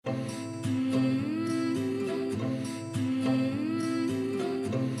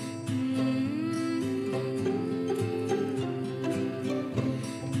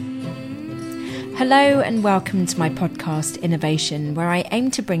Hello and welcome to my podcast Innovation, where I aim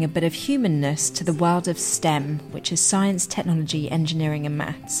to bring a bit of humanness to the world of STEM, which is science, technology, engineering and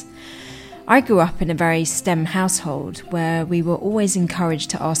maths. I grew up in a very STEM household where we were always encouraged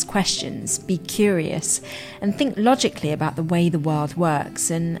to ask questions, be curious and think logically about the way the world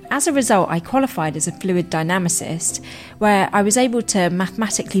works, and as a result I qualified as a fluid dynamicist, where I was able to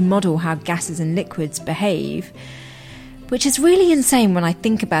mathematically model how gases and liquids behave. Which is really insane when I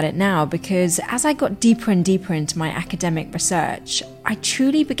think about it now, because as I got deeper and deeper into my academic research, I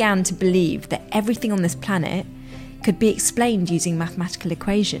truly began to believe that everything on this planet could be explained using mathematical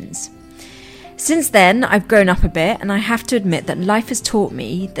equations. Since then, I've grown up a bit, and I have to admit that life has taught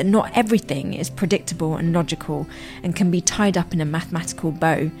me that not everything is predictable and logical and can be tied up in a mathematical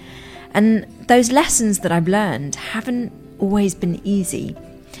bow. And those lessons that I've learned haven't always been easy.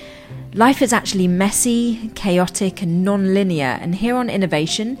 Life is actually messy, chaotic and non-linear, and here on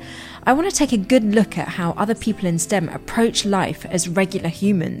Innovation, I want to take a good look at how other people in STEM approach life as regular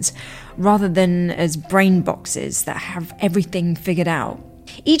humans, rather than as brain boxes that have everything figured out.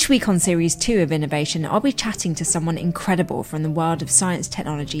 Each week on Series 2 of Innovation, I'll be chatting to someone incredible from the world of science,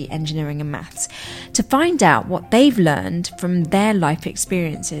 technology, engineering and maths to find out what they've learned from their life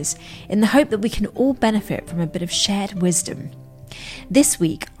experiences, in the hope that we can all benefit from a bit of shared wisdom. This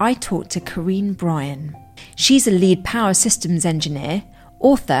week, I talked to Corinne Bryan. She's a lead power systems engineer,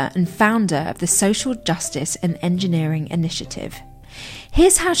 author and founder of the Social Justice and Engineering Initiative.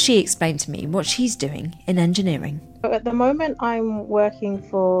 Here's how she explained to me what she's doing in engineering. At the moment, I'm working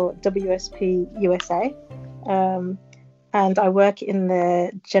for WSP USA, and I work in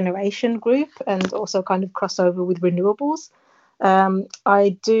the generation group and also kind of crossover with renewables.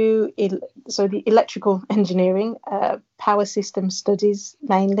 I do the electrical engineering, power system studies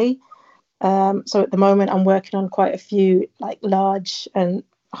mainly. So at the moment I'm working on quite a few like large and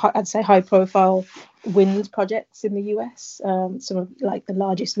I'd say high profile wind projects in the US, some of like the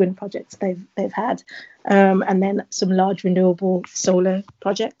largest wind projects they've had, and then some large renewable solar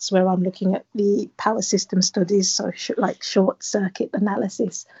projects where I'm looking at the power system studies, so like short circuit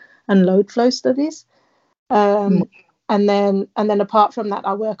analysis and load flow studies. And then apart from that,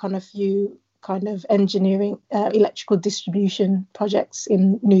 I work on a few kind of engineering, electrical distribution projects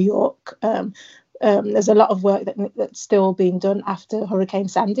in New York. There's a lot of work that's still being done after Hurricane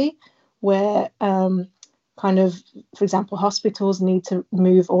Sandy, where kind of, for example, hospitals need to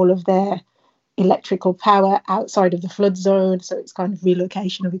move all of their electrical power outside of the flood zone. So it's kind of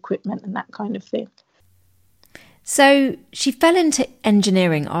relocation of equipment and that kind of thing. So she fell into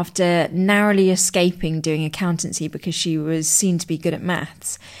engineering after narrowly escaping doing accountancy because she was seen to be good at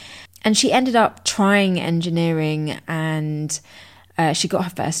maths. And she ended up trying engineering, and she got her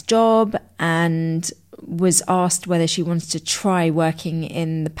first job and was asked whether she wanted to try working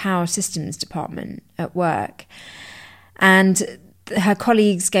in the power systems department at work. And her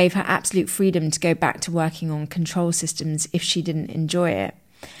colleagues gave her absolute freedom to go back to working on control systems if she didn't enjoy it.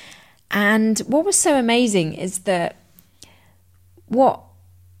 And what was so amazing is that what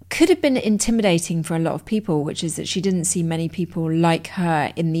could have been intimidating for a lot of people, which is that she didn't see many people like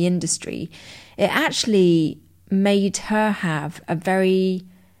her in the industry, it actually made her have a very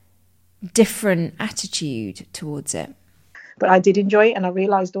different attitude towards it. But I did enjoy it, and I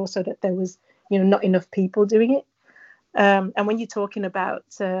realised also that there was, not enough people doing it. And when you're talking about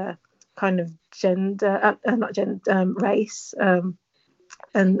kind of race,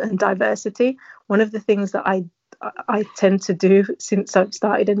 and diversity, one of the things that I tend to do since I've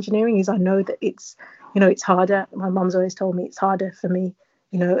started engineering is I know that it's harder. My mom's always told me it's harder for me,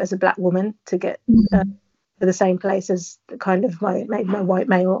 as a black woman to get to the same place as kind of my white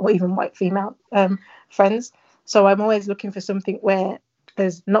male or even white female friends. So I'm always looking for something where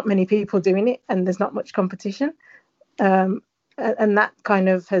there's not many people doing it and there's not much competition. And that kind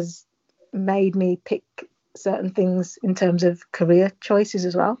of has made me pick certain things in terms of career choices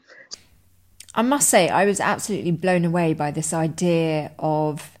as well. I must say, I was absolutely blown away by this idea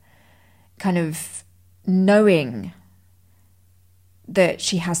of kind of knowing that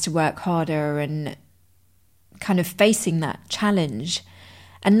she has to work harder and kind of facing that challenge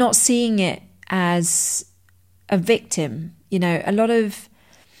and not seeing it as a victim. A lot of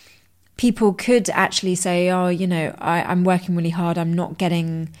people could actually say, I'm working really hard, I'm not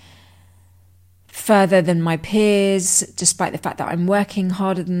getting further than my peers, despite the fact that I'm working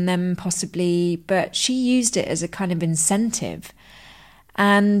harder than them possibly. But she used it as a kind of incentive.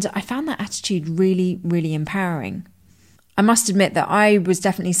 And I found that attitude really, really empowering. I must admit that I was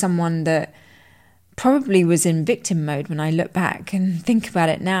definitely someone that probably was in victim mode when I look back and think about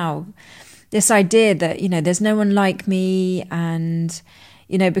it now. This idea that, there's no one like me and,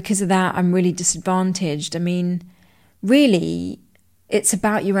 because of that, I'm really disadvantaged. I mean, really, it's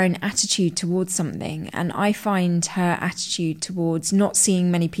about your own attitude towards something. And I find her attitude towards not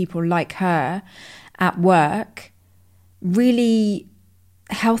seeing many people like her at work really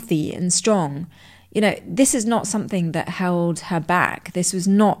healthy and strong. This is not something that held her back. This was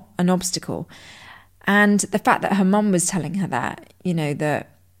not an obstacle. And the fact that her mum was telling her that, that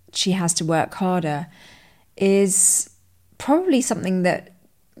she has to work harder, is probably something that,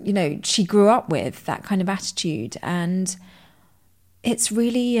 she grew up with, that kind of attitude. And it's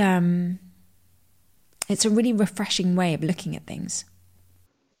really, it's a really refreshing way of looking at things.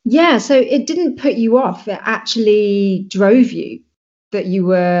 Yeah, so it didn't put you off. It actually drove you, that you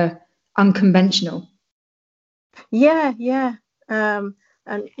were unconventional. Yeah. And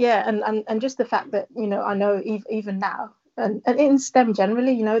just the fact that, I know even now, and in STEM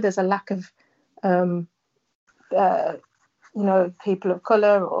generally, there's a lack of, people of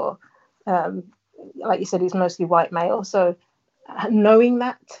color, or like you said, it's mostly white male. So knowing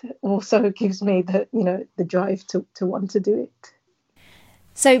that also gives me the drive to want to do it.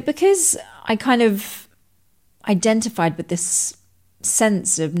 So because I kind of identified with this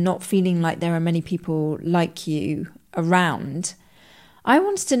sense of not feeling like there are many people like you around, I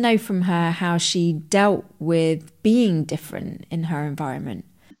wanted to know from her how she dealt with being different in her environment.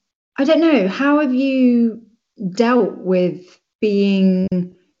 I don't know. How have you dealt with being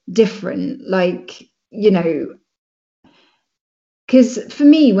different? Because for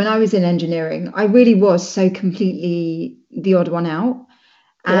me, when I was in engineering, I really was so completely the odd one out.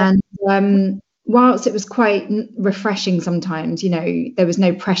 Yeah. And whilst it was quite refreshing sometimes, there was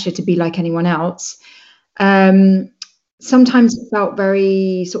no pressure to be like anyone else. Sometimes it felt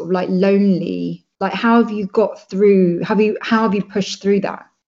very sort of like lonely. Like, how have you got through? How have you pushed through that?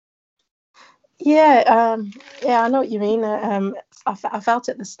 Yeah, I know what you mean. I felt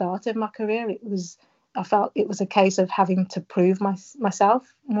at the start of my career, I felt it was a case of having to prove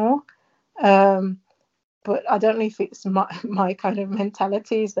myself more. But I don't know if it's my kind of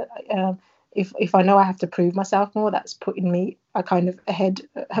mentality is that if I know I have to prove myself more, that's putting me kind of ahead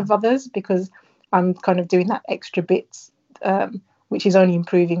of others, because I'm kind of doing that extra bits, which is only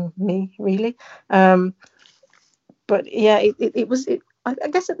improving me, really. But yeah, it was. I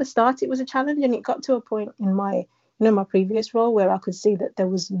guess at the start it was a challenge, and it got to a point in my my previous role where I could see that there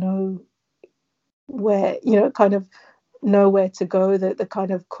was kind of nowhere to go. That the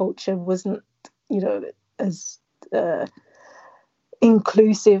kind of culture wasn't as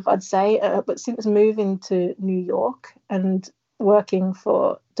inclusive, I'd say. But since moving to New York and working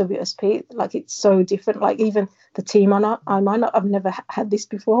for WSP, like, it's so different. Like, even the team I'm on, I've never had this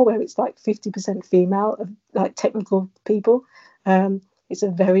before, where it's like 50% female of like technical people. It's a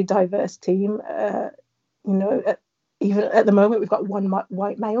very diverse team. Even at the moment, we've got one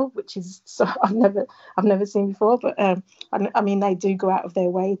white male, which is so I've never seen before. But I mean, they do go out of their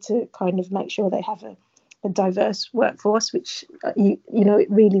way to kind of make sure they have a diverse workforce, which it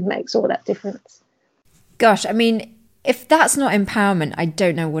really makes all that difference. Gosh, I mean, if that's not empowerment, I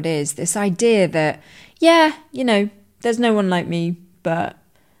don't know what is. This idea that, yeah, there's no one like me, but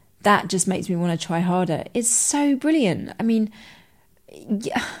that just makes me want to try harder, is so brilliant. I mean,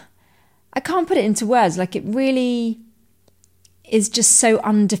 yeah, I can't put it into words. Like, it really is just so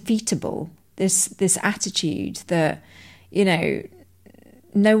undefeatable, this attitude that,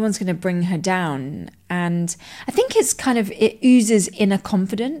 no one's going to bring her down. And I think it oozes inner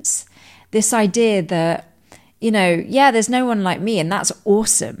confidence, this idea that, there's no one like me, and that's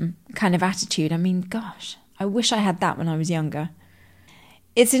awesome kind of attitude. I mean, gosh, I wish I had that when I was younger.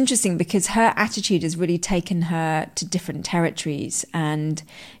 It's interesting because her attitude has really taken her to different territories, and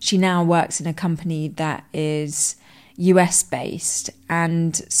she now works in a company that is US based.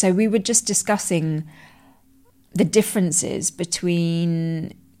 And so we were just discussing the differences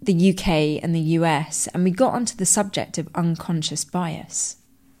between the UK and the US, and we got onto the subject of unconscious bias.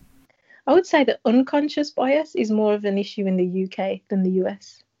 I would say that unconscious bias is more of an issue in the UK than the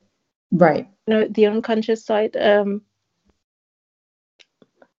US. Right. The unconscious side, and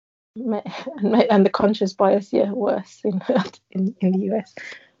the conscious bias, worse in the US.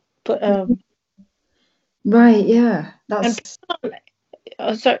 But right, yeah, that's.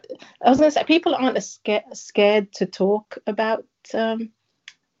 So I was going to say, people aren't scared to talk about.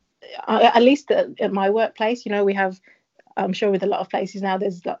 At least at my workplace, we have. I'm sure with a lot of places now,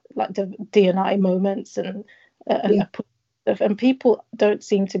 there's like the D&I moments and people don't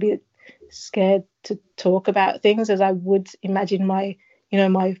seem to be scared to talk about things, as I would imagine my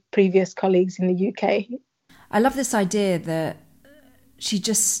previous colleagues in the UK. I love this idea that she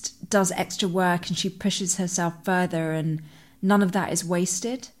just does extra work and she pushes herself further, and none of that is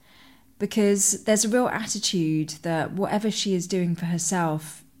wasted, because there's a real attitude that whatever she is doing for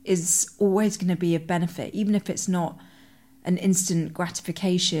herself is always going to be of benefit, even if it's not an instant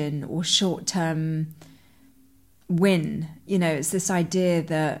gratification or short-term win. You know, it's this idea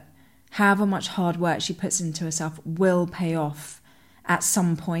that however much hard work she puts into herself will pay off at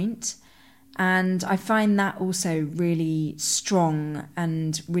some point. And I find that also really strong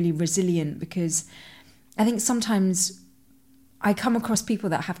and really resilient, because I think sometimes I come across people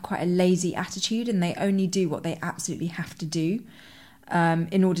that have quite a lazy attitude and they only do what they absolutely have to do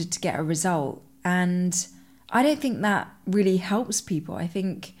in order to get a result. And I don't think that really helps people. I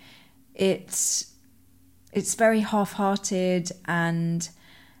think it's very half-hearted, and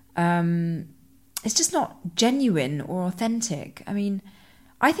it's just not genuine or authentic. I mean,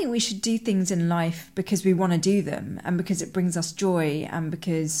 I think we should do things in life because we want to do them, and because it brings us joy, and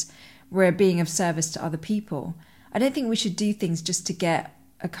because we're being of service to other people. I don't think we should do things just to get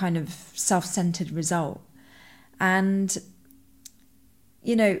a kind of self-centered result. And,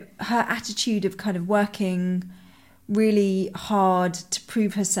 you know, her attitude of kind of working really hard to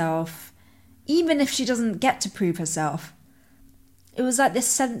prove herself, even if she doesn't get to prove herself, it was like this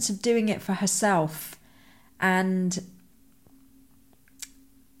sense of doing it for herself. And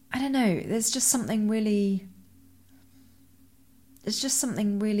I don't know, there's just something really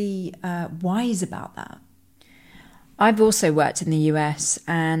wise about that. I've also worked in the US,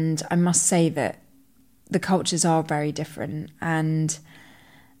 and I must say that the cultures are very different. And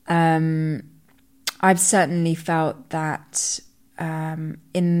I've certainly felt that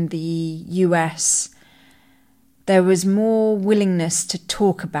in the US, there was more willingness to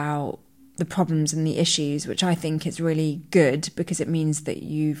talk about the problems and the issues, which I think is really good, because it means that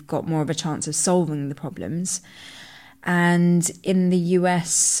you've got more of a chance of solving the problems. And in the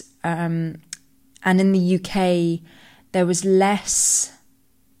US and in the UK, there was less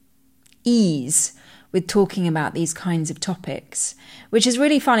ease with talking about these kinds of topics, which is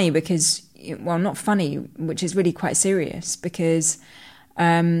really funny because, well, not funny, which is really quite serious, because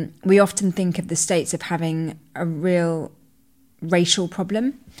we often think of the States of having a real racial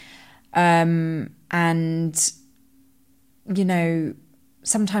problem. And, you know,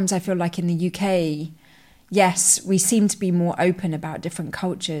 sometimes I feel like in the UK, yes, we seem to be more open about different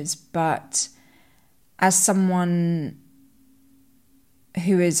cultures, but as someone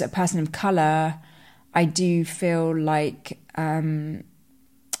who is a person of colour, I do feel like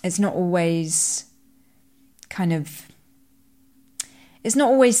it's not always it's not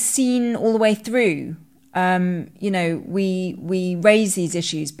always seen all the way through. You know, we raise these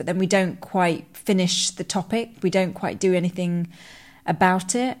issues, but then we don't quite finish the topic. We don't quite do anything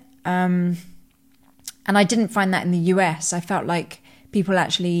about it. And I didn't find that in the US. I felt like people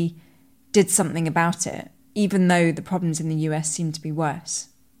actually did something about it, even though the problems in the US seem to be worse.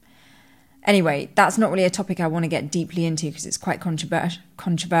 Anyway, that's not really a topic I want to get deeply into because it's quite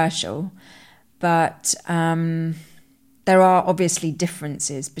controversial. But there are obviously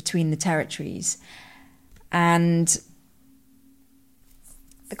differences between the territories. And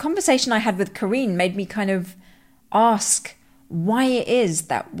the conversation I had with Corinne made me kind of ask why it is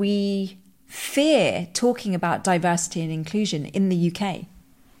that we fear talking about diversity and inclusion in the UK.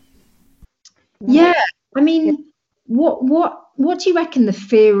 Yeah, I mean, what do you reckon the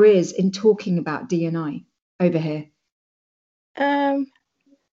fear is in talking about D&I over here? I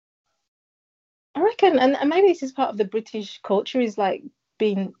reckon, and maybe this is part of the British culture, is like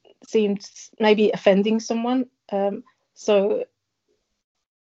being seen maybe offending someone. So,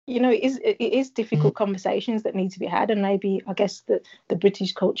 you know, it is difficult conversations that need to be had, and maybe I guess that the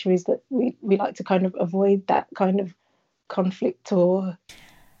British culture is that we like to kind of avoid that kind of conflict. Or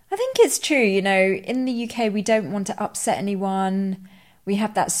I think it's true, you know, in the UK we don't want to upset anyone. We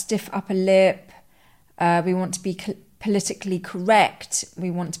have that stiff upper lip. We want to be politically correct.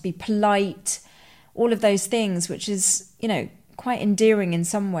 We want to be polite. All of those things, which is, you know, quite endearing in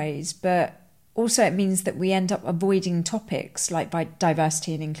some ways, but also it means that we end up avoiding topics like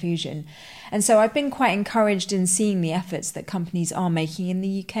diversity and inclusion. And so I've been quite encouraged in seeing the efforts that companies are making in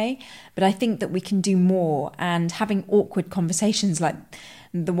the UK, but I think that we can do more, and having awkward conversations like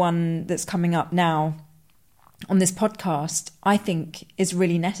the one that's coming up now on this podcast, I think is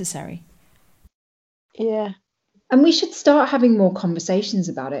really necessary. Yeah. And we should start having more conversations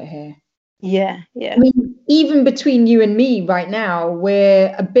about it here. Yeah. I mean, even between you and me right now,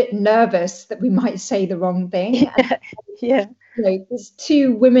 we're a bit nervous that we might say the wrong thing. Yeah. You know, there's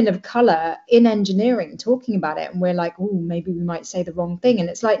two women of colour in engineering talking about it, and we're like, oh, maybe we might say the wrong thing. And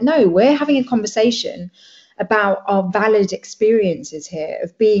it's like, no, we're having a conversation about our valid experiences here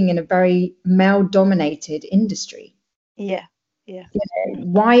of being in a very male-dominated industry. Yeah. Yeah.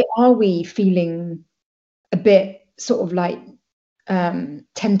 Why are we feeling a bit sort of like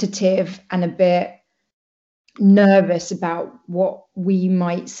tentative and a bit nervous about what we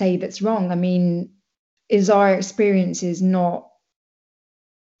might say that's wrong? I mean, is our experiences not,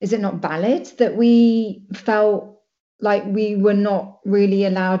 is it not valid that we felt like we were not really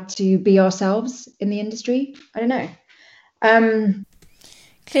allowed to be ourselves in the industry? I don't know.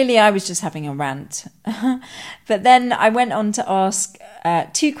 Clearly, I was just having a rant. But then I went on to ask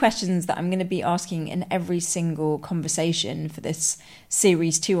two questions that I'm going to be asking in every single conversation for this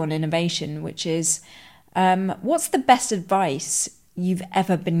series 2 on innovation, which is, what's the best advice you've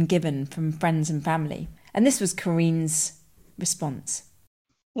ever been given from friends and family? And this was Corinne's response.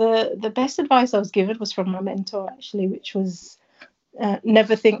 The best advice I was given was from my mentor, actually, which was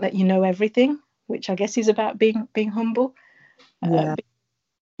never think that you know everything, which I guess is about being humble. Yeah.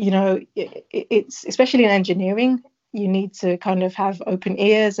 It's especially in engineering, you need to kind of have open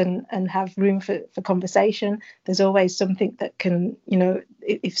ears and have room for conversation. There's always something that can,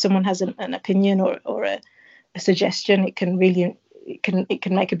 if someone has an opinion or a suggestion, it can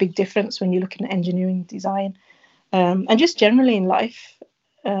make a big difference when you're looking at engineering design, and just generally in life.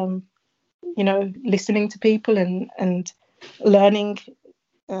 Listening to people and learning.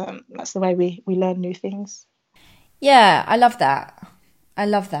 That's the way we learn new things. Yeah, I love that.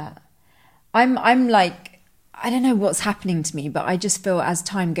 I'm like, I don't know what's happening to me, but I just feel as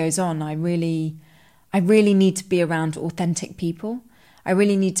time goes on, I really need to be around authentic people. I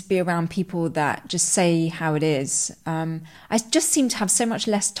really need to be around people that just say how it is. I just seem to have so much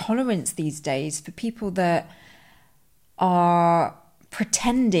less tolerance these days for people that are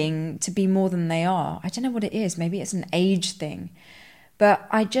pretending to be more than they are. I don't know what it is. Maybe it's an age thing. But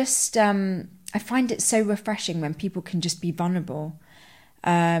I just, I find it so refreshing when people can just be vulnerable.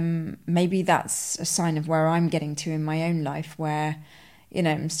 Maybe that's a sign of where I'm getting to in my own life, where,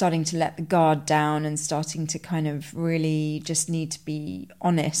 I'm starting to let the guard down and starting to kind of really just need to be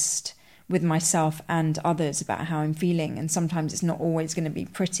honest with myself and others about how I'm feeling. And sometimes it's not always going to be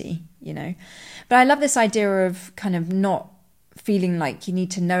pretty, But I love this idea of kind of not feeling like you need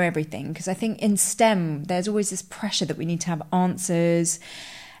to know everything, because I think in STEM there's always this pressure that we need to have answers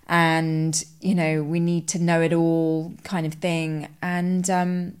and we need to know it all kind of thing, and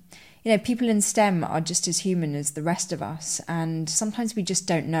people in STEM are just as human as the rest of us, and sometimes we just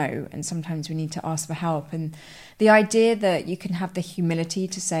don't know, and sometimes we need to ask for help. And the idea that you can have the humility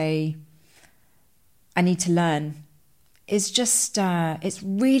to say, I need to learn, is just it's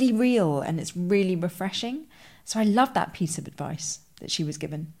really real and it's really refreshing. So I love that piece of advice that she was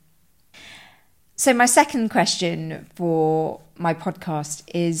given. So my second question for my podcast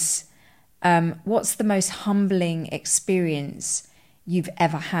is, what's the most humbling experience you've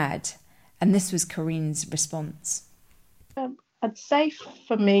ever had? And this was Corinne's response. I'd say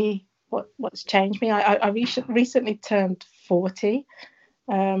for me, what's changed me, I recently turned 40,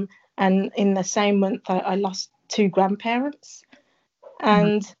 and in the same month I lost 2 grandparents.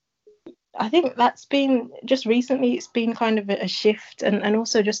 And I think that's been just recently, it's been kind of a shift, and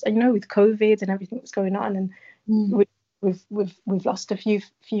also just, with COVID and everything that's going on, and we've lost a few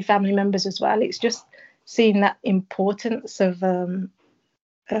family members as well. It's just seeing that importance of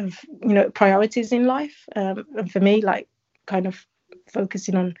priorities in life, and for me, like, kind of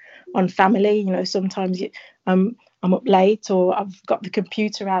focusing on family. Sometimes I'm up late, or I've got the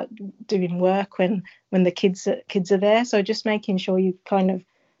computer out doing work when the kids are there. So just making sure you kind of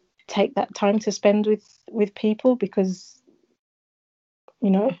take that time to spend with people, because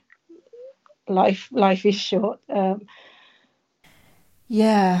life is short.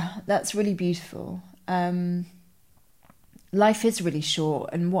 Yeah, that's really beautiful. Life is really short,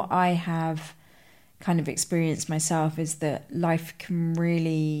 and what I have kind of experienced myself is that life can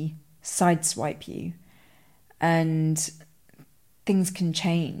really sideswipe you, and things can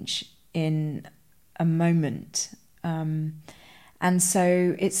change in a moment. And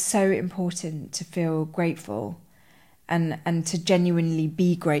so it's so important to feel grateful and to genuinely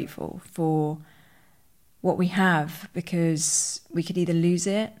be grateful for what we have, because we could either lose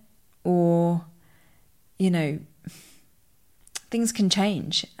it or, things can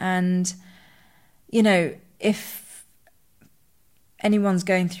change. And, if anyone's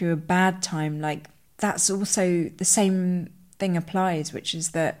going through a bad time, like, that's also the same thing applies, which is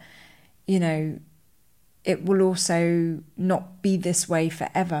that, it will also not be this way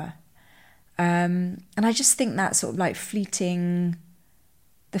forever. And I just think that sort of like the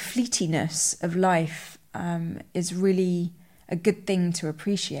fleetiness of life is really a good thing to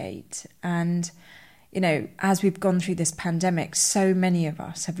appreciate. And, as we've gone through this pandemic, so many of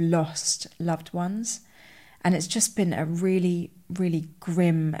us have lost loved ones. And it's just been a really, really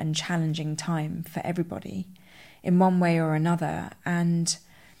grim and challenging time for everybody in one way or another. And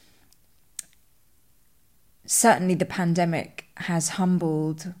certainly the pandemic has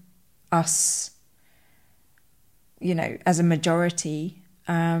humbled us, as a majority.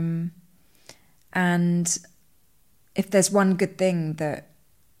 And if there's one good thing that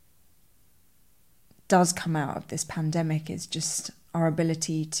does come out of this pandemic, is just our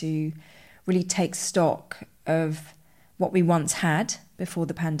ability to really take stock of what we once had before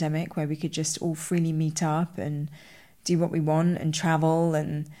the pandemic, where we could just all freely meet up and do what we want and travel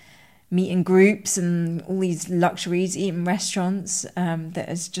and meet in groups and all these luxuries, eat in restaurants, that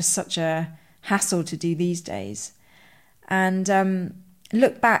is just such a hassle to do these days. And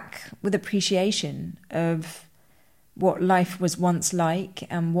look back with appreciation of what life was once like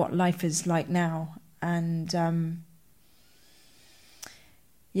and what life is like now. And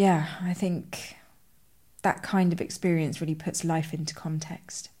I think that kind of experience really puts life into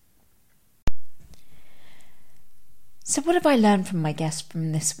context. So what have I learned from my guest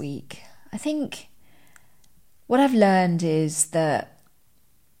from this week? I think what I've learned is that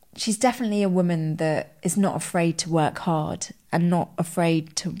she's definitely a woman that is not afraid to work hard and not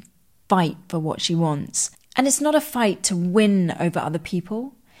afraid to fight for what she wants. And it's not a fight to win over other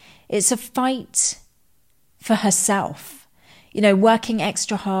people. It's a fight for herself. Working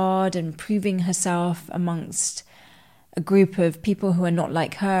extra hard and proving herself amongst a group of people who are not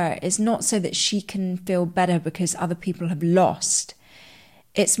like her is not so that she can feel better because other people have lost.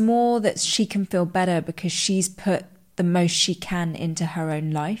 It's more that she can feel better because she's put the most she can into her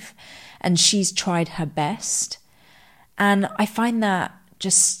own life and she's tried her best. And I find that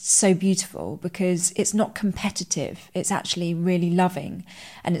just so beautiful because it's not competitive. It's actually really loving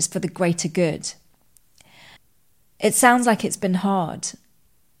and it's for the greater good. It sounds like it's been hard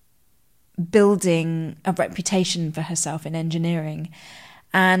building a reputation for herself in engineering,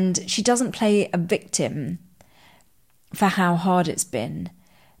 and she doesn't play a victim for how hard it's been,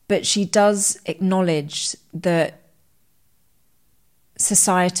 but she does acknowledge that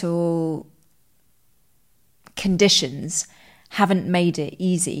societal conditions haven't made it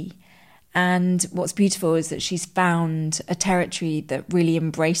easy. And what's beautiful is that she's found a territory that really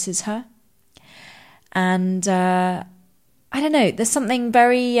embraces her. And I don't know, there's something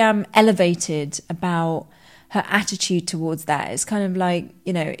very elevated about her attitude towards that. It's kind of like,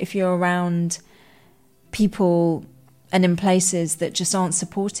 if you're around people and in places that just aren't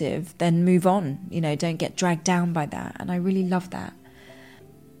supportive, then move on, don't get dragged down by that. And I really love that.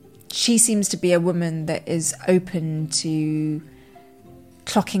 She seems to be a woman that is open to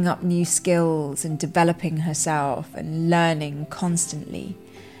clocking up new skills and developing herself and learning constantly.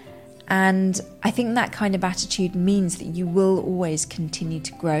 And I think that kind of attitude means that you will always continue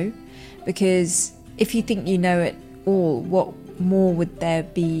to grow, because if you think you know it all, what more would there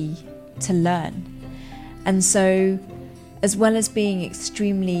be to learn? And so, as well as being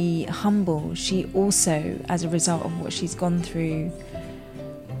extremely humble, she also, as a result of what she's gone through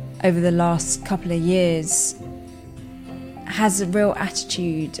over the last couple of years, has a real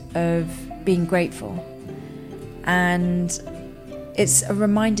attitude of being grateful. And it's a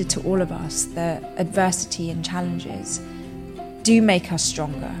reminder to all of us that adversity and challenges do make us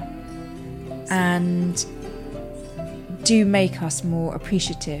stronger and do make us more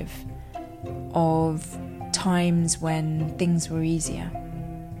appreciative of times when things were easier.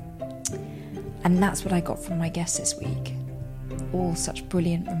 And that's what I got from my guest this week. All such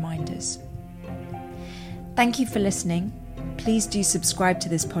brilliant reminders. Thank you for listening. Please do subscribe to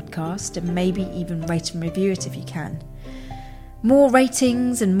this podcast and maybe even rate and review it if you can. More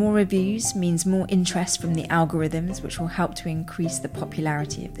ratings and more reviews means more interest from the algorithms, which will help to increase the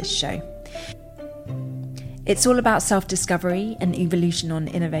popularity of this show. It's all about self-discovery and evolution on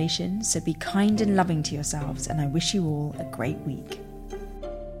innovation, so be kind and loving to yourselves, and I wish you all a great week.